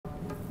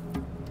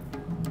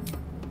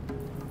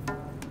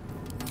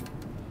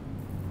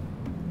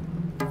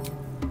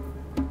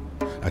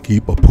I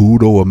keep a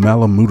poodle, a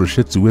Malamute, a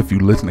Shih Tzu if you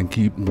listen, and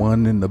keep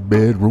one in the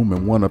bedroom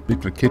and one up in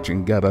the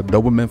kitchen. Got a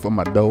Doberman for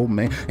my dough,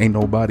 man. Ain't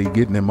nobody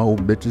getting them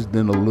old bitches.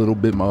 Then a little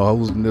bit my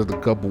hoes, and there's a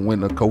couple when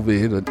the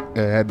COVID hit.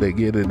 I had to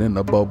get it in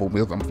the bubble.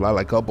 Because I'm fly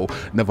like couple,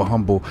 never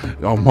humble.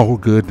 I'm more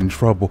good than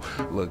trouble.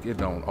 Look, it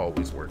don't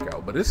always work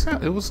out, but it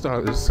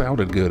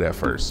sounded good at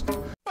first.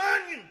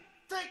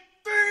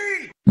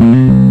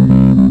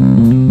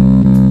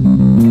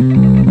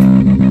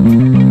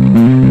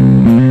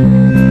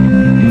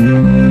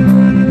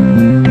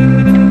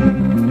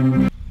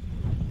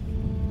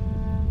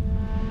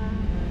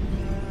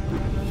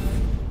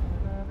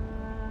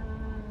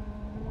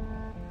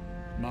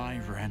 My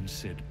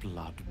rancid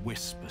blood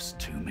whispers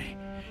to me,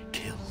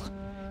 kill,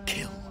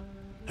 kill,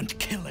 and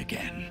kill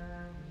again.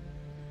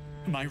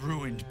 My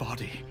ruined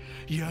body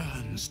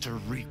yearns to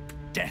reap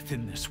death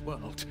in this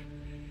world.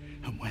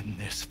 And when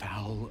this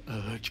foul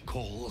urge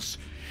calls,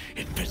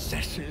 it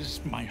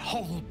possesses my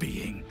whole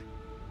being.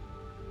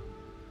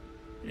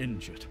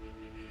 Injured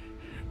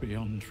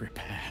beyond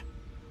repair.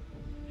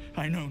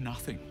 I know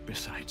nothing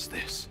besides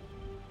this.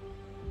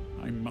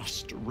 I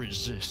must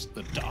resist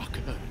the dark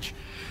urge,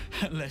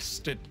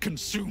 lest it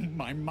consume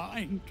my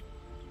mind.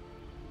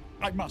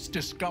 I must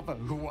discover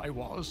who I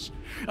was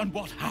and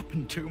what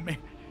happened to me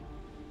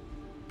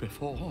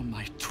before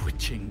my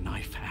twitching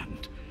knife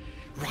hand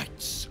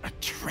writes a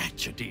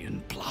tragedy in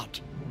blood.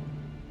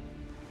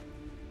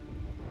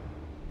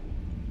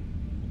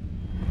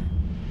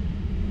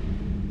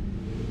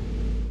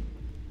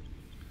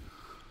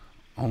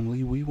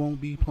 Only we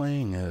won't be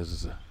playing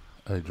as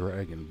a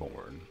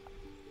Dragonborn.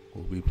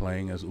 We'll be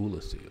playing as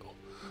Ulasil.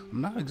 I'm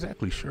not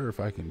exactly sure if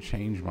I can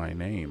change my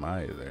name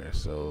either,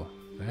 so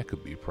that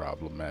could be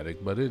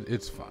problematic, but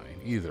it's fine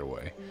either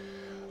way.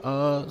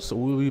 So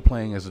we'll be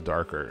playing as a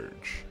Dark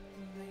Urge,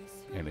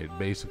 and it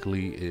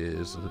basically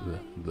is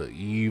the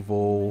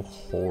evil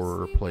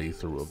horror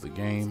playthrough of the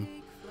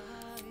game.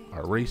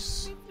 Our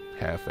race,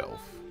 half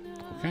elf.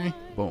 Okay,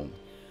 boom.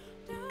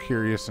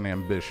 Curious and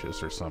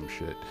ambitious or some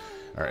shit.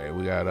 All right,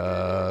 we got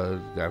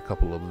a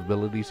couple of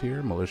abilities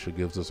here. Militia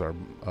gives us our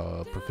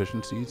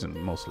proficiencies in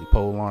mostly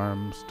pole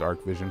arms,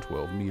 dark vision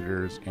 12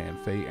 meters, and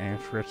fey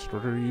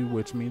ancestry,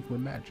 which means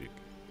with magic.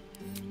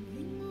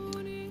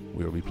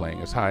 We'll be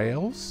playing as high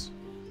elves.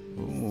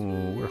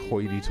 Ooh, we're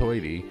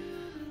hoity-toity.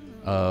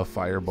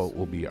 Firebolt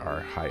will be our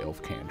high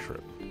elf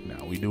cantrip.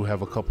 Now we do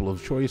have a couple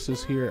of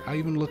choices here. I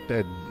even looked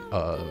at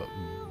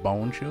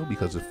Bone Chill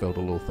because it felt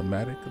a little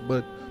thematic,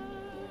 but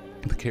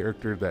the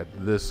character that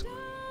this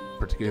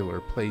particular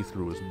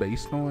playthrough is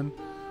based on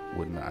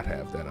would not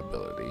have that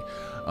ability.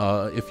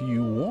 If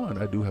you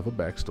want, I do have a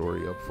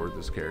backstory up for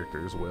this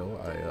character as well.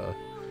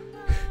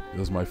 It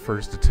was my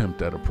first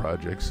attempt at a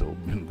project, so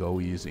go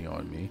easy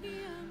on me.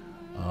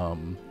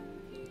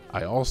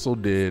 I also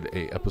did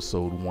a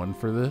episode 1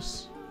 for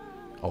this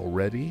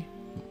already.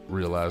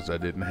 Realized I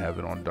didn't have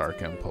it on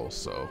Dark Impulse,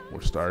 so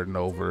we're starting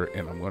over,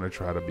 and I'm going to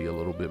try to be a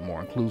little bit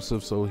more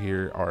inclusive. So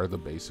here are the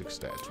basic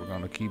stats. We're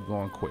going to keep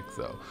going quick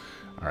though.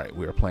 All right,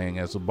 we are playing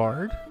as a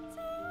bard.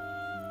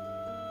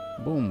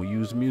 Boom, we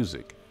use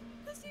music.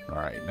 All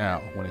right,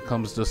 now when it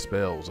comes to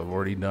spells, I've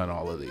already done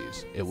all of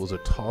these. It was a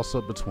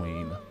toss-up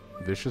between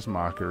Vicious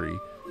Mockery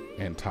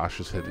and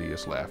Tasha's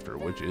Hideous Laughter,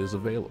 which is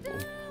available.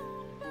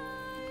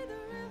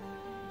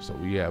 So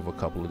we have a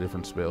couple of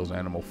different spells.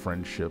 Animal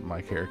Friendship,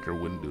 my character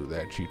wouldn't do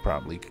that. She'd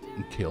probably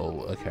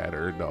kill a cat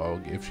or a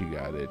dog if she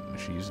got it.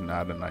 She's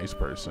not a nice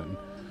person.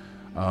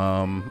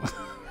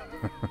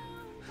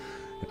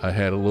 I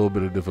had a little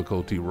bit of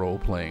difficulty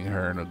role-playing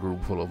her in a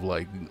group full of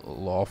like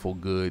lawful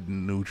good,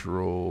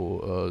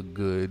 neutral,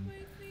 good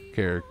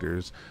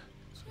characters.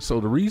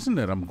 So the reason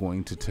that I'm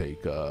going to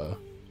take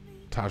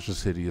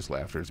Tasha's Hideous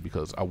Laughter is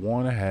because I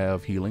want to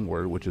have Healing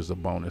Word, which is a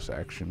bonus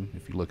action.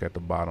 If you look at the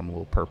bottom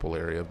little purple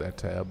area of that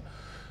tab.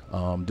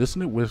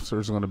 Dissonant Whisper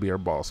is going to be our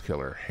boss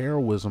killer.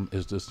 Heroism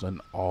is just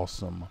an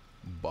awesome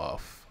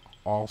buff.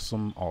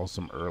 Awesome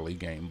early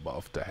game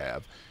buff to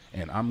have.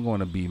 And I'm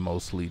going to be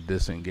mostly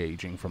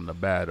disengaging from the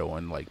battle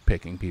and like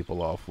picking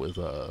people off with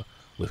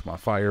my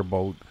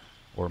Firebolt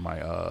or my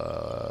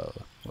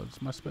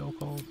what's my spell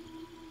called?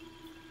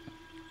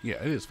 Yeah,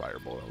 it is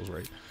Firebolt. I was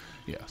right.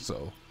 Yeah,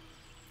 so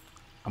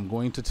I'm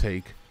going to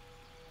take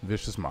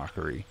Vicious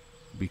Mockery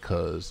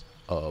because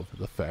of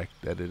the fact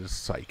that it is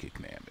psychic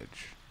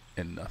damage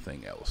and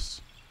nothing else.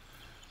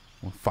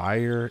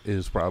 Fire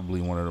is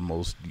probably one of the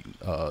most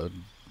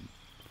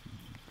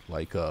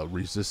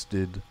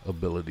resisted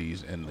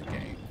abilities in the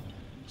game.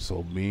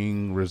 So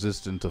being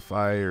resistant to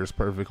fire is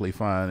perfectly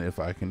fine if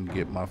I can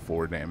get my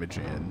 4 damage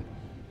in,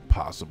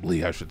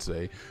 possibly I should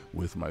say,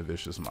 with my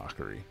Vicious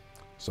Mockery.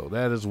 So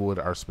that is what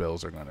our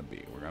spells are going to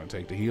be. We're going to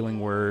take the Healing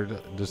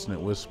Word,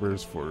 Dissonant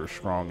Whispers for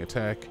strong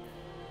attack,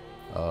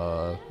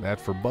 that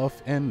for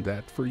buff, and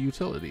that for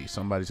utility.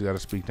 Somebody's got to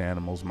speak to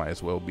animals, might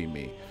as well be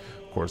me.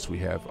 Of course, we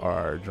have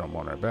our drum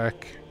on our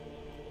back.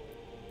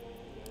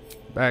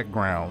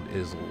 background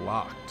is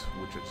locked,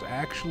 which is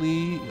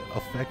actually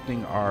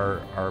affecting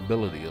our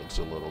abilities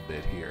a little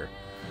bit here.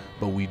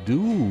 But we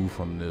do,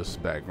 from this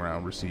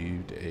background,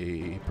 received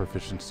a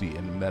proficiency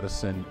in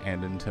medicine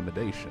and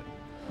intimidation.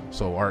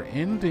 So our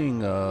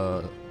ending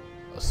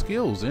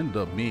skills end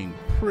up being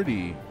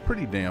pretty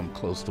damn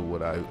close to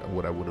what I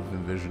would have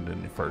envisioned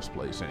in the first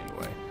place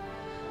anyway.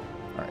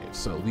 Alright,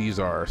 so these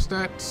are our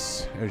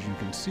stats. As you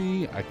can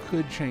see, I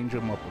could change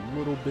them up a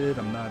little bit.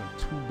 I'm not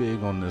too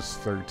big on this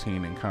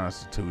 13 in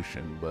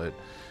Constitution, but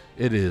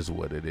it is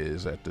what it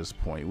is at this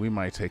point. We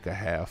might take a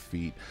half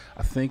feat.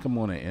 I think I'm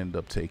going to end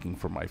up taking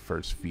for my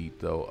first feat,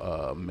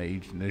 though,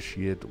 Mage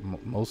Initiate,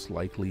 most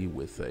likely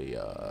with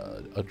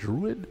a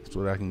Druid,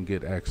 so that I can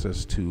get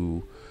access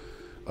to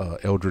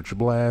Eldritch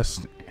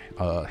Blast.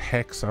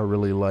 Hex I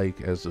really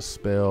like as a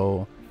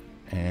spell,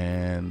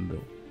 and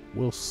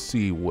we'll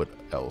see what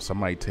else. I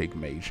might take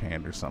Mage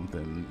Hand or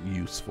something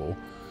useful.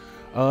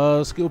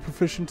 Skill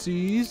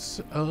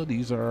proficiencies.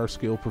 These are our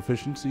skill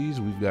proficiencies.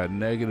 We've got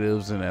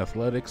negatives in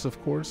athletics, of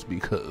course,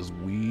 because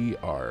we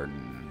are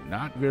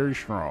not very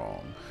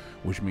strong,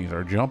 which means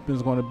our jump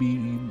is going to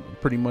be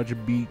pretty much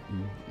beat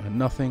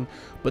nothing.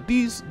 But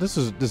this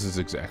is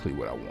exactly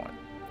what I want.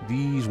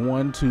 These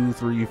 1, 2,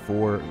 3,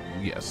 4.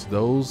 Yes,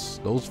 those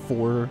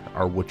 4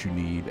 are what you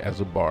need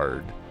as a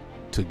bard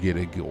to get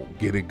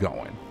it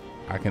going.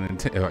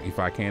 If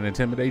I can't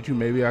intimidate you,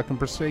 maybe I can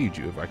persuade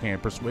you. If I can't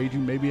persuade you,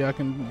 maybe I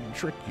can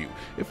trick you.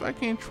 If I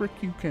can't trick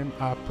you, can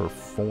I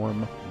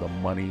perform the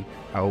money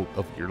out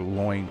of your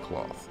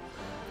loincloth?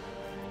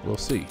 We'll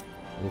see.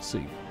 We'll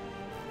see.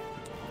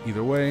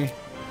 Either way,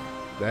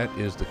 that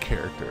is the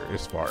character.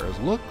 As far as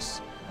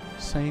looks,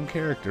 same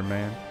character,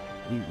 man.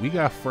 We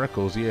got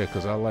freckles, yeah,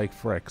 because I like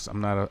frecks.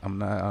 I'm not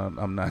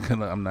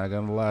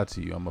gonna lie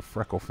to you. I'm a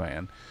freckle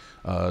fan.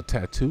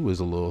 Tattoo is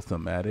a little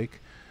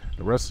thematic.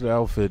 The rest of the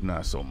outfit,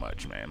 not so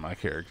much, man. My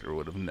character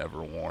would have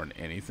never worn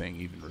anything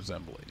even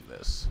resembling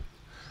this.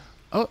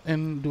 Oh,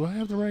 and do I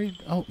have the right?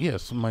 Oh,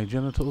 yes, my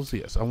genitals.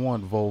 Yes, I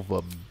want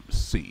vulva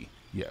C.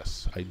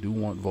 Yes, I do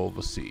want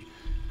vulva C.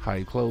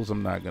 Hide clothes,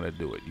 I'm not gonna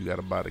do it. You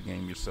gotta buy the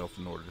game yourself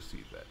in order to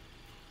see that.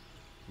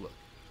 Look,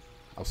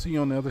 I'll see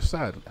you on the other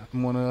side.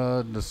 I'm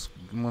gonna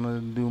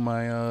do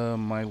my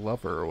my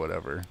lover or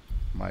whatever,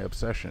 my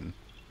obsession.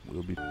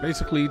 Will be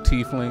basically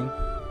tiefling.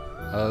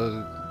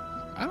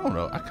 I don't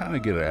know. I kind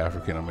of get an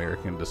African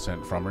American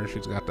descent from her.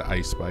 She's got the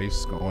ice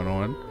spice going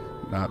on.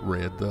 Not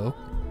red, though.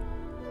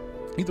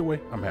 Either way,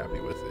 I'm happy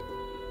with it.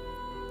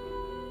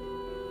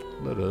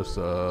 Let us,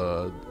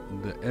 the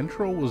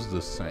intro was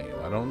the same.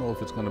 I don't know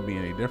if it's going to be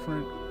any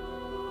different.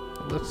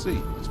 Let's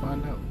see. Let's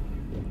find out.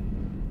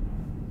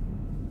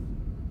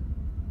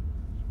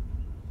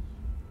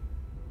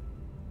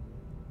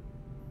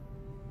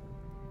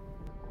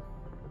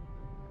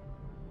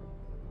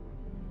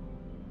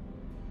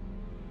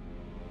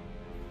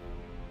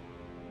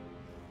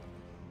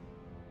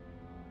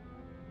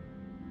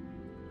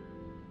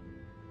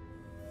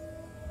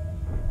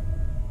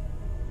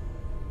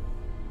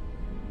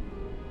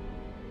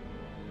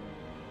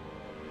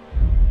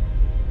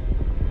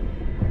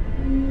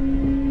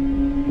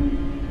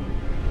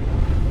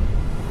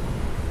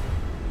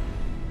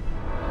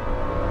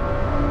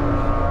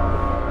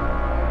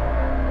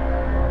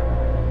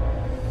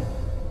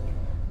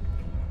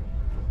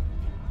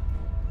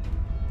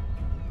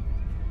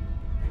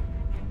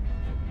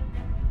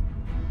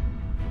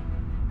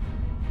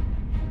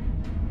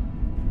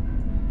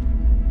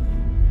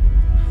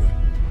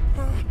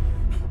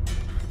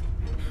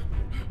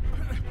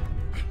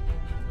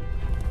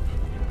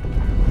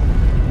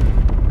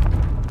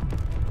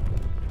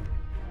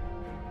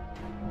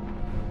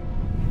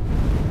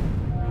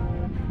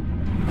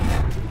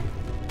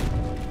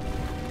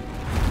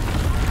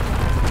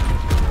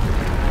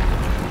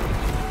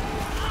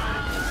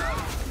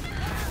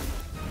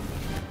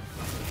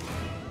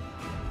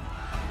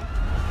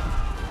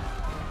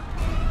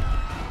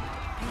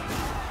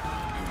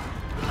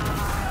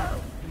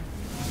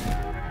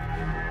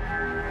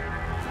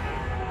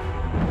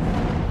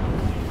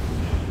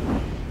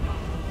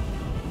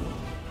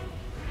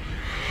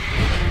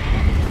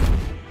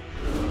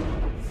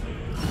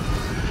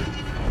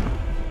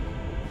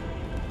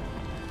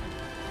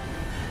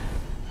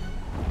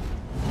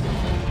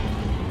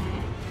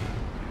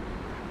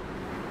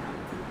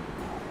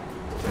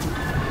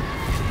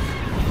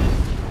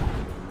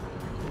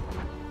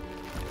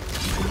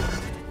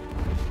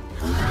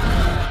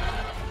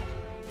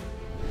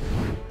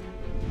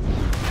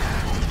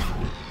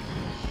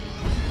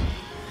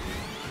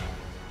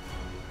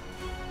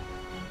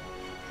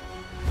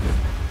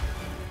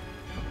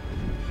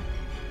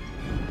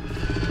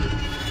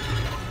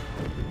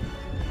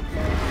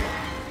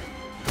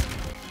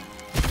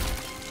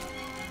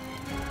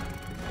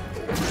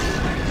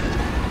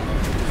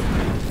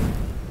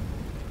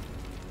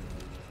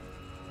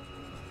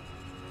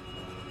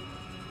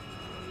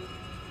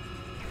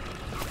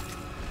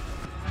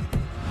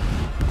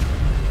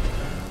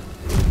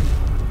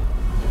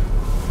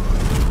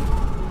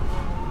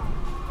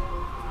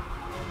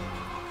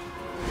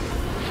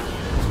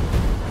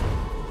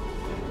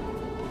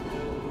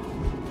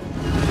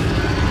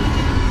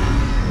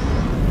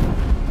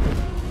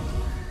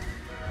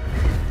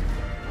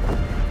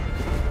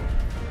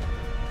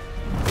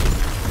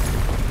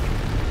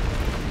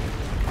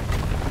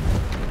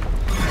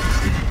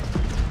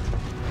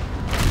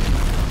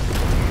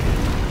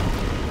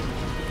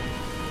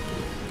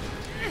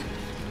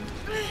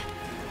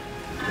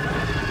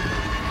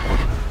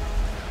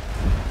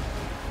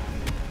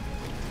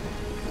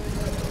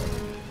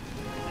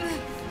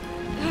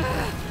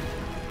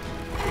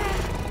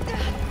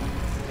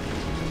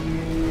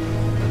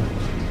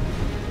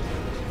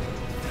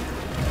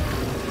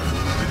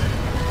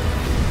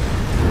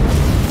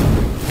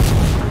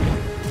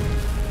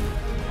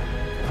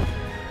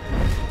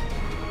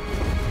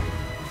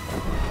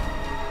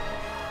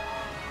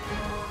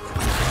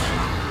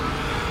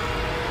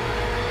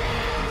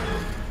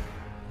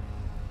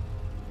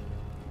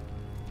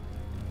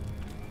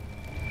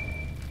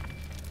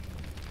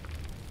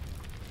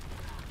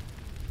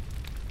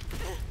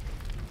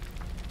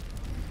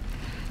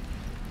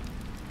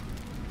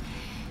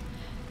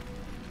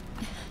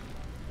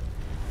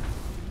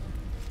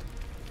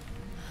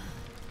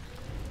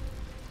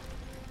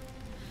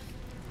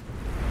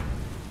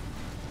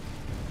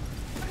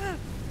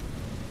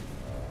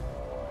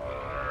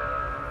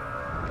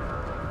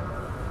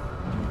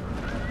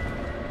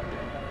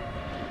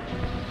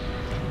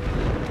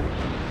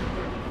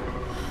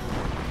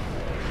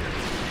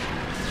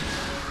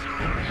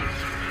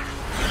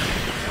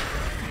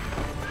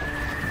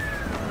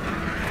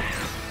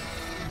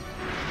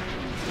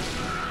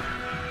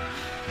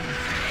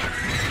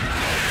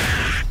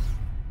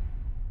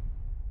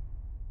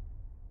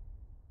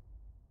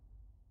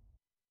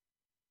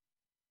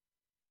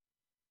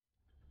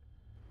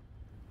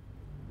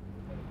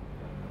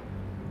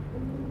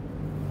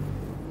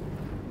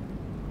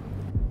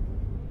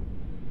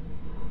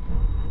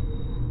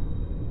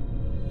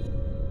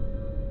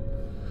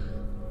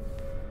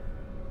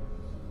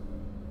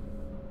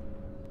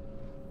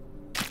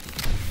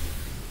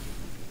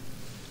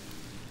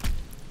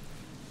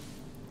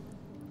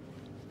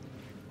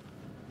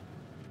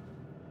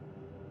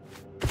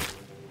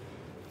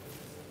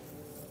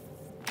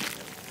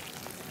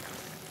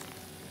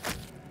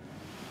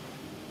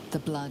 The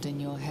blood in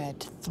your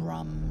head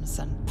thrums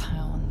and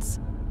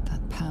pounds.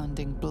 That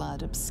pounding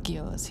blood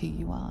obscures who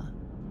you are.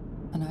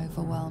 An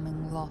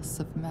overwhelming loss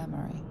of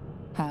memory.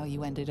 How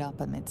you ended up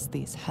amidst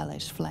these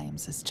hellish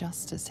flames is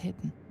just as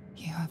hidden.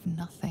 You have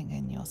nothing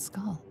in your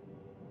skull,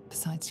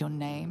 besides your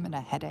name and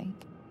a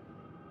headache.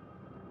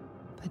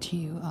 But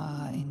you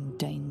are in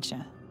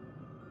danger.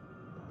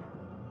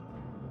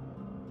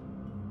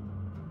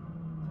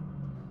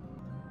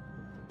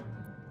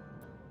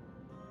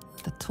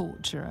 The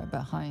torturer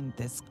behind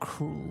this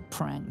cruel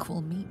prank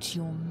will meet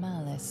your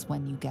malice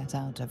when you get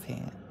out of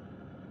here.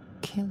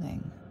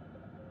 Killing.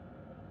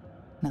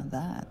 Now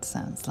that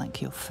sounds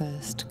like your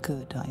first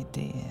good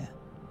idea.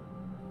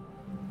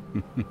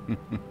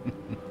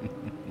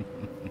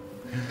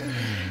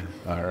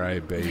 All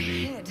right,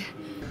 baby.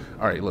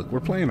 All right, look,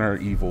 we're playing our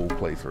evil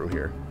playthrough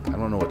here. I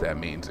don't know what that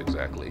means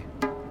exactly.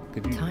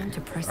 Could you? Time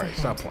to press All right, ahead.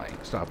 stop playing.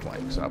 Stop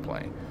playing. Stop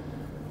playing.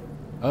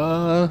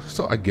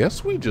 So I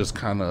guess we just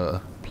kind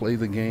of play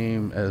the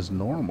game as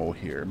normal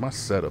here. My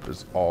setup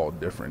is all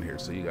different here,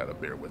 so you gotta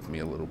bear with me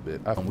a little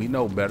bit. We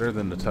know better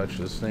than to touch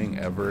this thing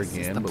ever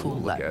again, but we'll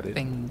look at it.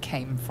 Thing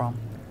came from.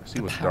 See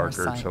what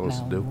Darker tell us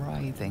to do.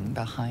 Writhing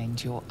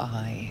behind your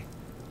eye.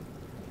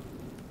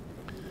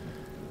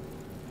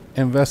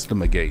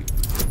 Investigate.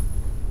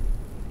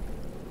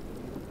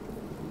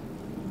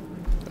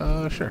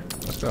 Sure.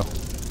 Let's go.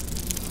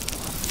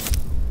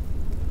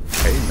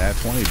 Hey, nat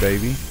 20,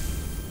 baby.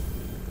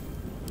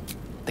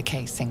 The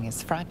casing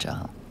is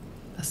fragile.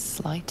 The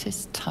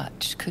slightest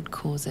touch could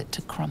cause it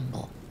to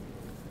crumble.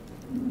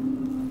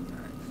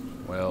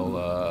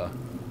 Well,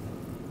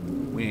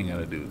 we ain't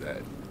gonna do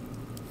that.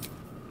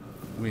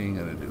 We ain't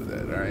gonna do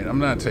that, alright? I'm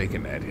not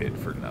taking that hit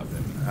for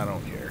nothing. I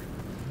don't care.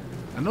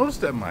 I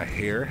noticed that my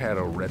hair had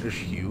a reddish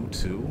hue,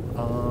 too.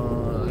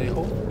 I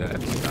hope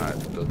that's not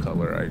the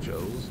color I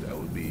chose. That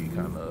would be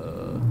kind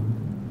of...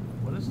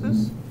 What is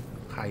this?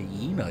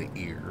 Hyena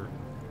ear.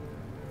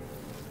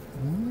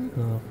 What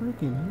the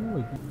freaking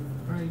hell?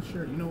 Alright,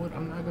 sure. You know what?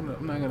 I'm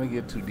not gonna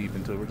get too deep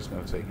into it. We're just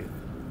gonna take it.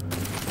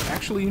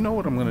 Actually, you know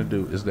what I'm gonna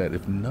do is that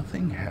if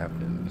nothing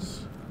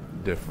happens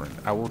different,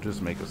 I will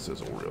just make a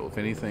sizzle reel. If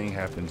anything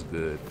happens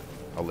good,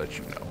 I'll let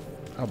you know.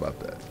 How about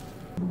that?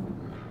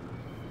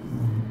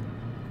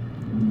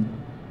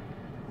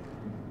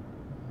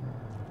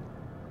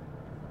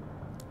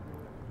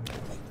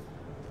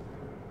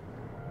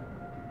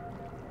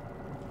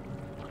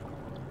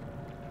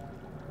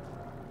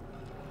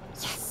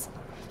 Yes,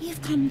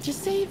 you've come to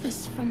save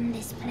us from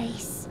this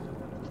place.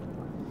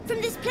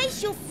 From this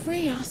place, you'll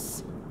free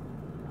us.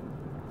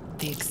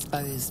 The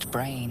exposed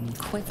brain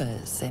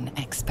quivers in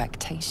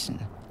expectation.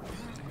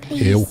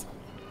 Please. Ew.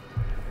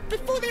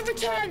 Before they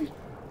return.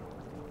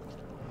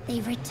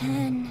 They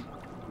return.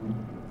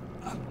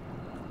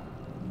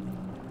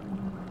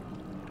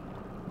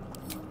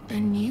 A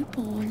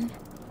newborn.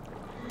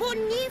 Born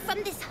new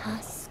from this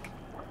husk.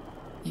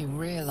 You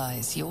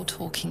realize you're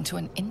talking to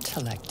an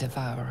intellect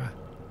devourer,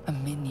 a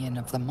minion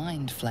of the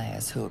mind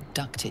flayers who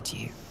abducted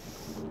you.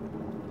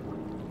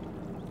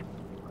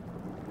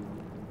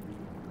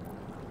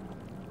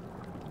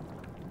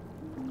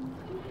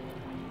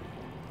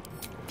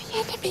 The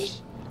enemy.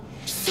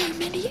 So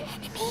many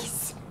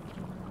enemies.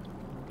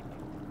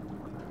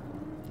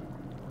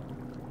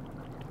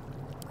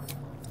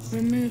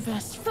 Remove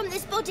us from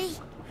this body.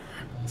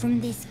 From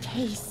this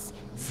case.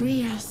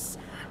 Free us.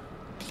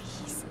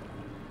 Please.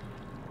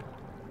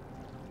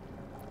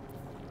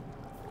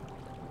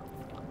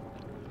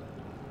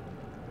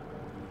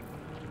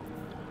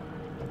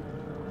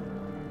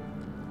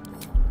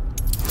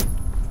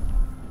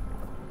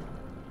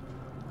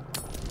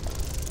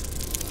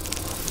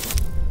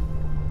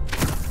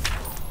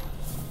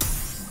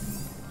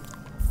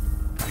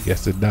 I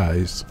guess it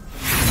dies.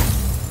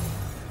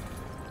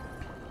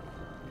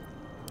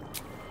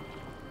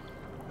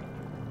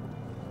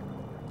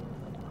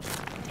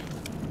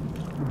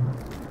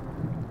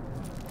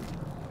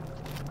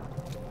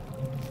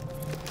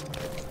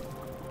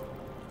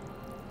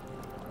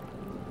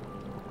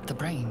 The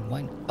brain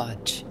won't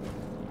budge.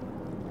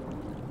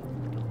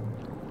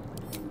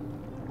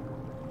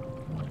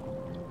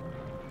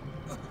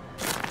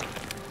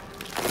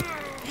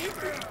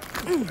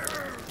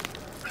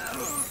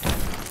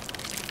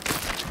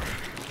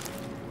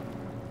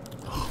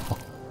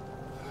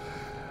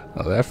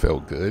 Oh, that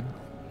felt good.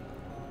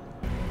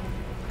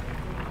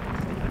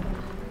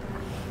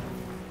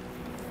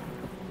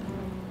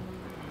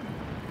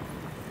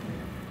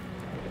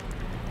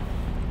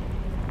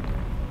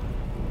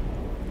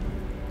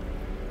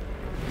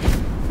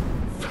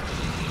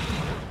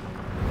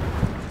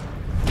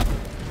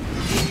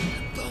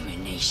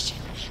 Abomination.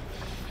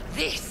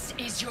 This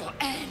is your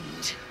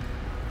end.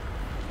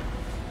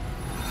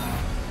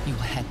 Your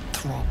head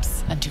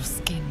throbs and your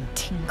skin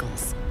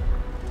tingles.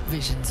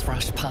 Visions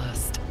rush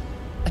past.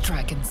 A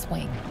dragon's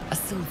wing, a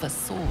silver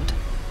sword,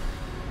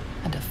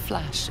 and a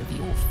flash of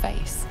your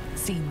face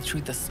seen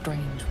through the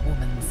strange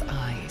woman's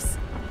eyes.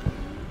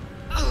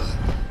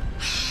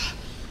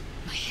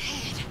 My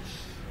head.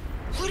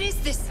 What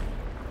is this?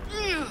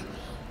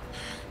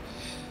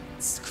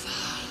 It's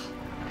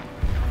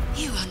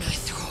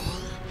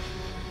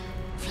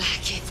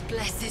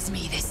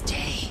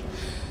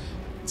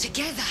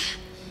Together,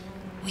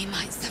 we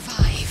might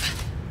survive.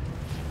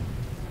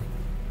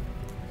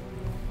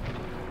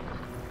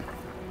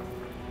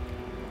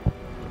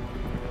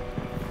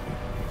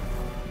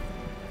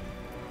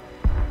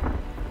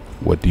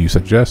 What do you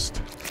suggest?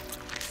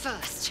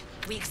 First,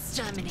 we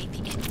exterminate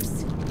the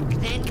imps.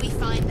 Then we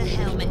find the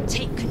helm and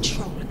take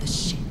control of the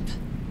ship.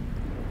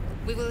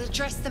 We will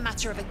address the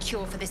matter of a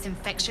cure for this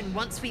infection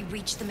once we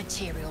reach the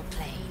material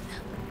plane.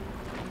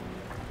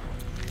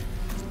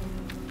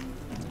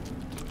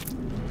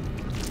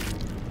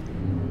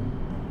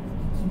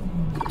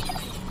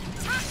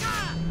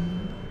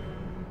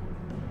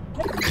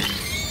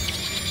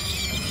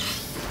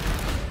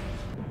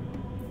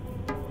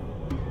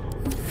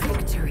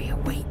 Victory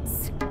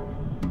awaits.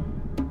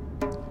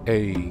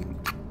 Hey.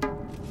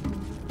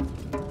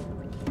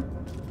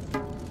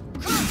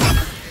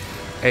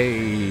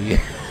 Hey.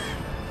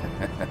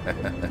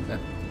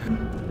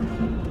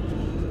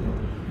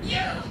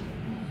 You!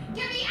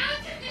 Get me out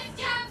of this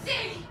damn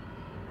thing!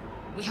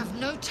 We have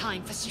no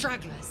time for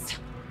stragglers.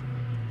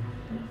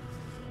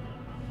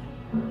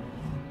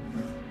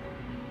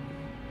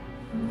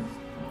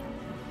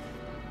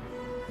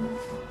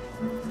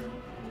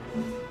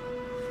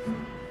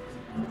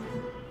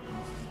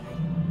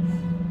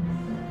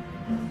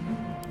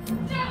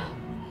 No!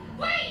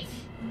 Wait!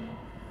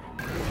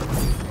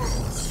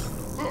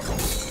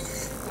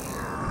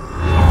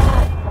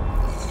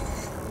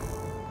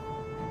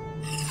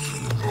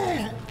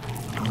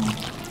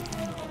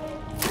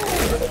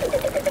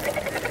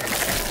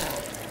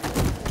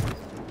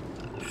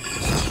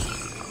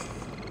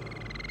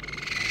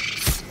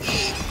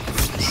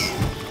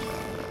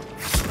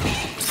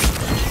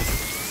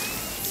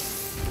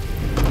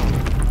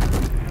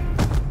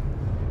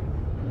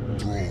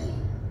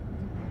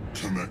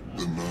 Connect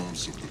the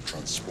nerves of the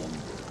transponder.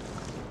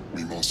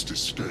 We must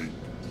escape.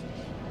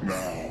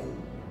 Now.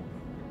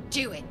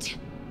 Do it.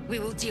 We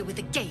will deal with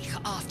the Geich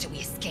after we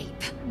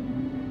escape.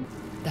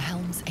 The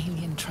helm's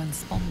alien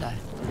transponder.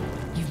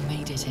 You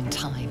made it in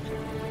time.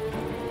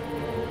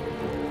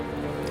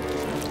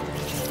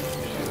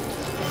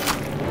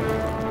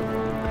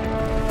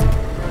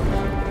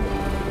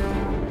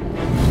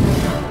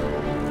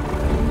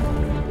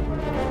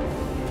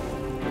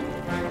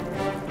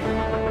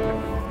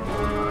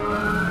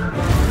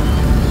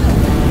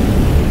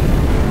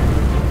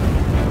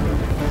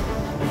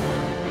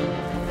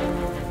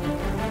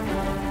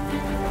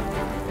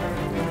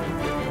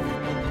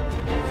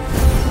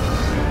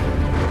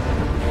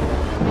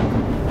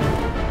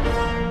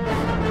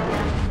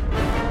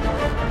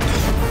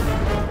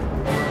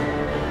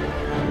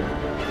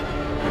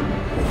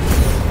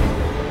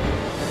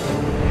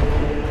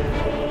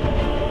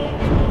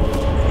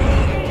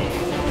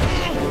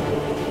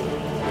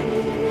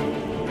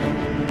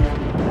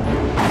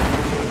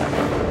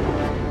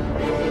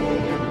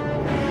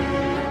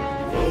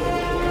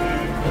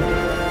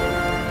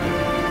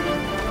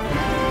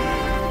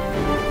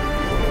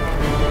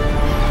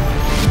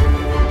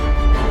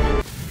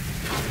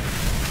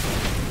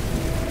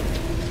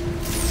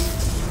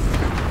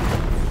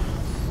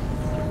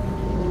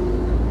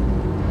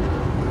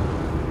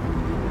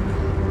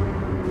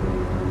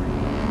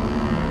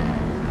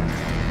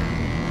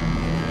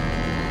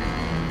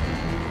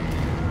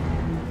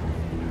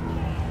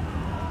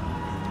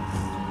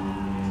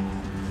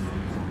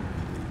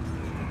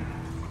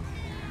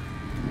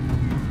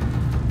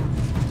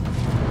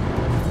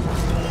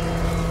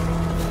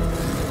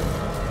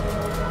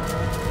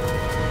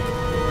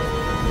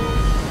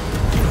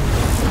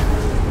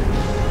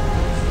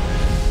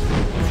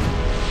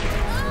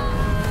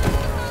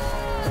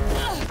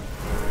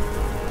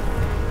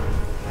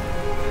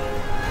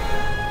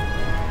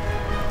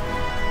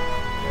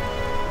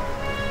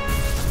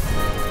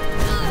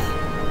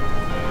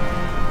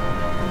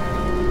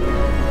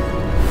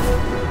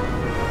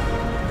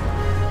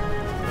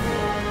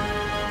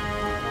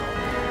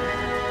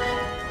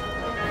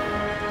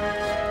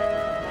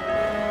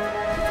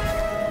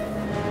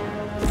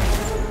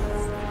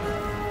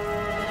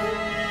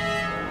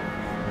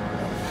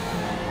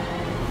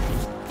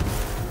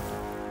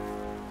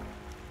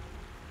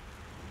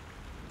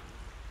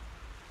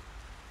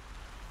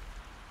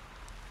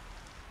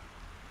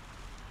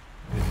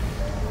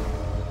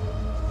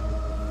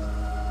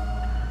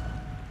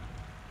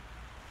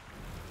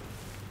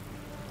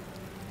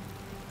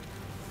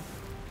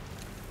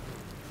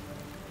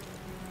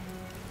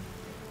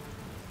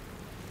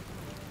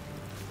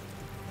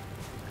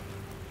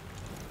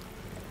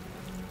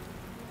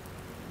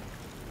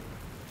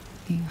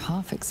 You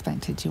half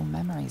expected your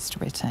memories to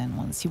return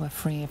once you were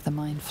free of the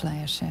Mind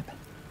Flayer ship.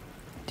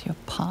 But your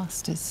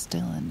past is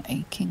still an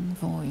aching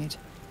void.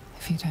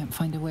 If you don't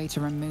find a way to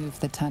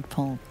remove the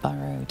tadpole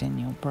burrowed in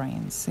your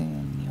brain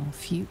soon, your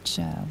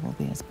future will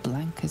be as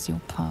blank as your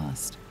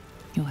past.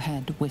 Your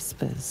head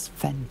whispers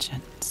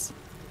vengeance.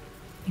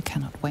 You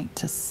cannot wait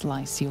to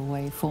slice your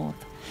way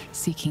forth,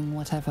 seeking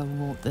whatever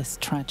wrought this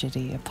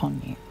tragedy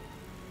upon you.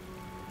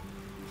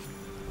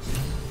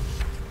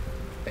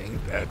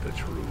 Ain't that the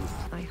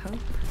truth? I hope.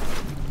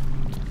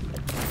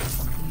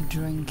 You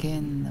drink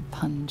in the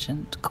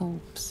pungent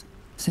corpse.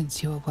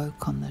 Since you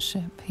awoke on the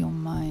ship, your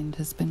mind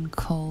has been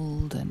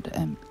cold and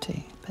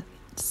empty, but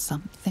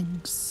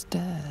something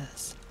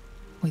stirs.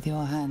 With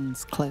your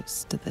hands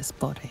close to this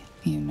body,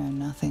 you know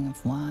nothing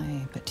of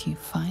why, but you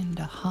find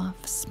a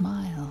half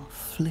smile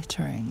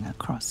flittering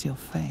across your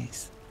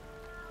face.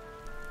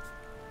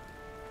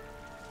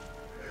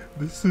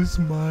 This is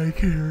my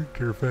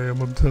character,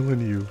 fam, I'm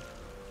telling you.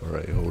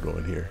 Alright, hold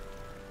on here.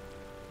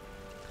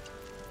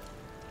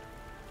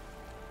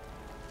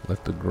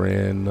 Let the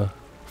grin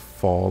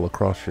fall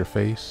across your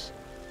face.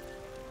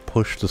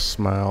 Push the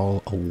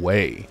smile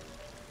away.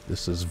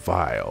 This is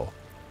vile.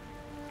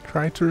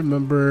 Try to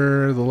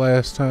remember the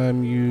last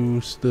time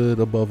you stood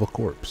above a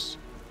corpse.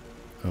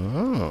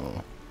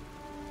 Oh.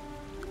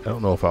 I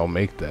don't know if I'll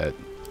make that.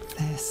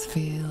 This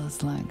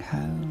feels like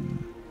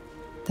home.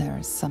 There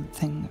is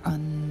something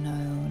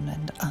unknown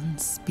and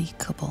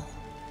unspeakable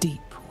deep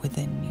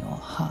within your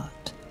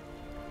heart.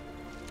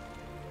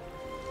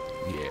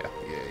 Yeah.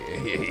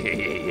 Give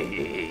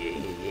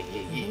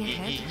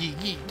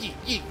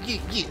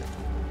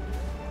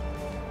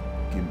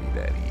me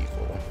that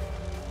evil.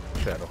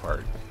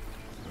 Shadowheart.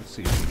 Let's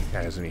see if he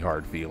has any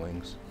hard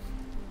feelings.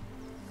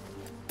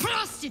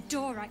 Blasted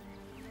door, right?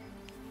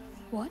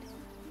 What?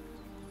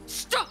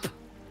 Stop!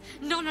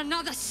 Not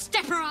another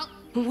step or I'll...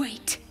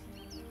 Wait.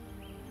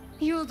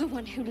 You're the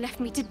one who left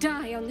me to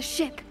die on the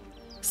ship.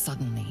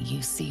 Suddenly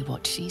you see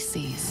what she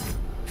sees,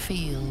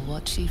 feel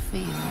what she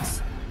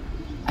feels.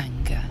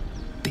 Anger,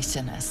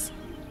 bitterness,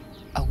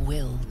 a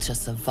will to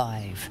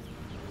survive.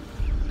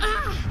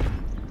 Ah!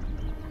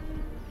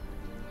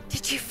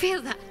 Did you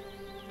feel that?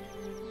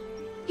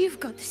 You've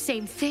got the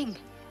same thing.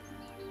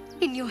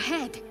 In your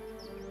head.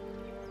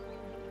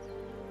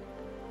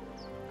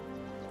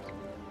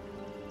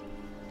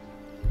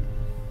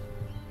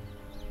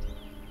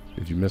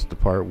 Did you miss the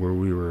part where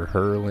we were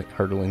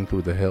hurtling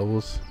through the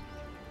hills?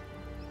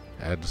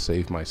 I had to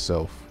save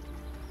myself.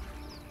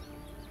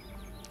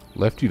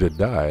 Left you to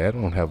die? I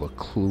don't have a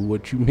clue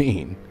what you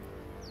mean.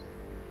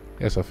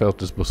 Yes, I felt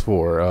this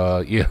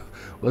before. Yeah.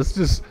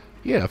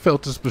 I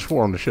felt this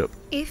before on the ship.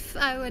 If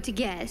I were to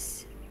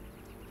guess,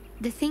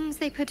 the things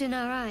they put in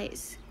our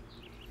eyes,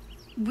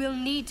 we'll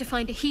need to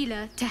find a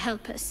healer to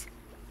help us.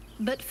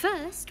 But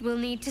first, we'll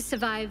need to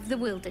survive the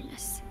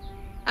wilderness.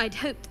 I'd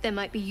hoped there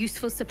might be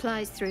useful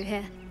supplies through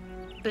here,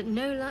 but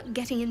no luck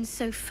getting in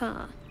so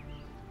far.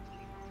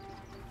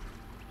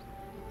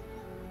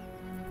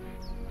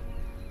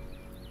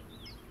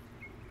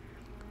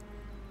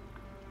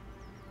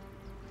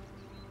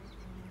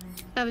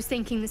 I was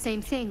thinking the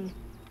same thing.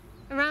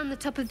 Around the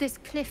top of this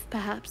cliff,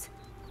 perhaps.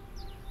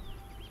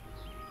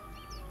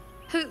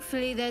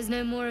 Hopefully there's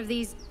no more of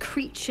these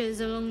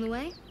creatures along the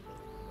way.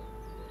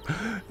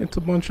 It's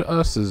a bunch of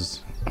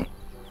us's.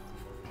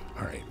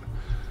 Alright.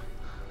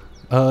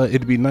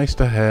 It'd be nice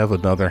to have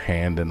another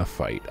hand in a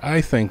fight.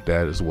 I think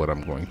that is what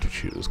I'm going to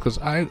choose. Because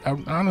I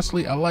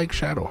honestly, I like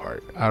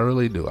Shadowheart. I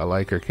really do. I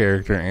like her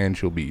character and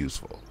she'll be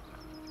useful.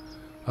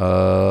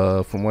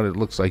 From what it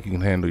looks like, you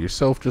can handle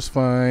yourself just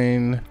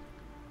fine.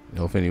 You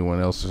know, if anyone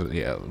else is,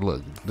 yeah,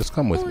 look, just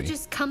come with me. Or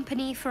just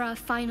company for our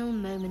final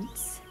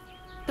moments.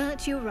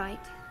 But you're right.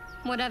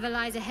 Whatever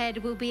lies ahead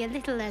will be a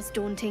little less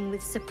daunting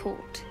with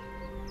support.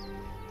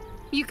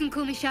 You can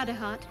call me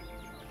Shadowheart.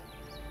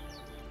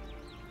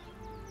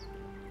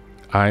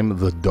 I'm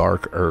the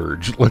Dark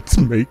Urge. Let's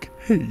make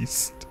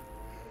haste.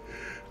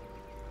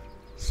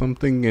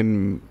 Something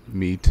in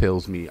me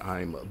tells me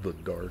I'm the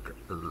Dark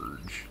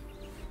Urge.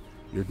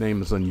 Your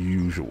name is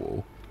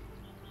unusual.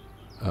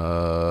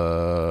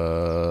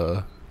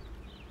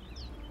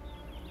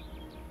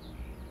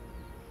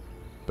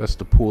 Best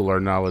to pool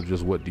our knowledge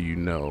is what do you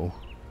know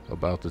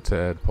about the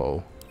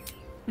tadpole?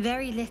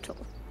 Very little.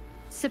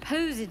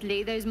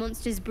 Supposedly, those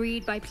monsters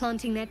breed by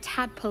planting their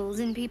tadpoles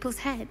in people's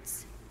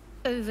heads.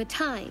 Over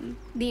time,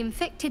 the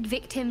infected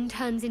victim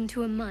turns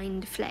into a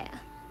mind flayer.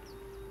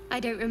 I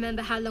don't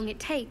remember how long it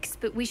takes,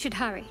 but we should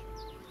hurry.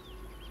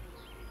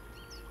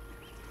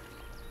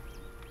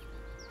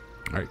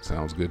 Alright,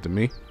 sounds good to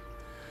me.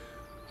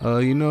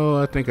 You know,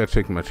 I think I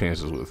take my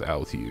chances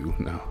without you.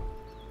 Now,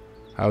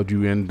 how'd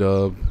you end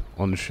up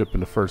on the ship in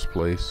the first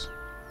place?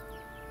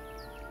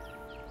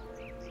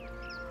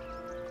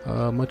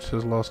 Much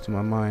has lost to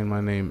my mind. My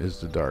name is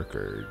the Dark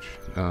Urge.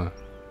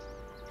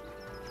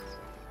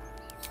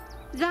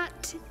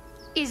 That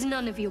is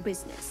none of your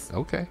business.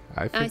 Okay,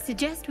 I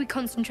suggest we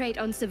concentrate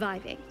on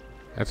surviving.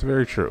 That's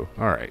very true.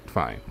 Alright,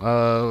 fine.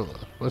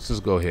 Let's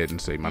just go ahead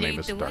and say my name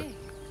is Dark.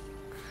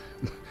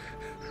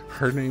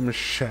 Her name is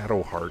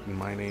Shadowheart, and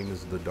my name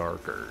is the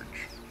Dark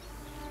Urge.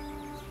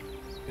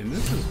 And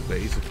this is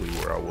basically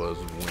where I was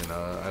when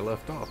I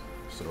left off.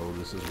 So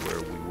this is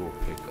where we will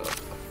pick up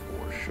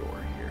for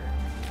sure here.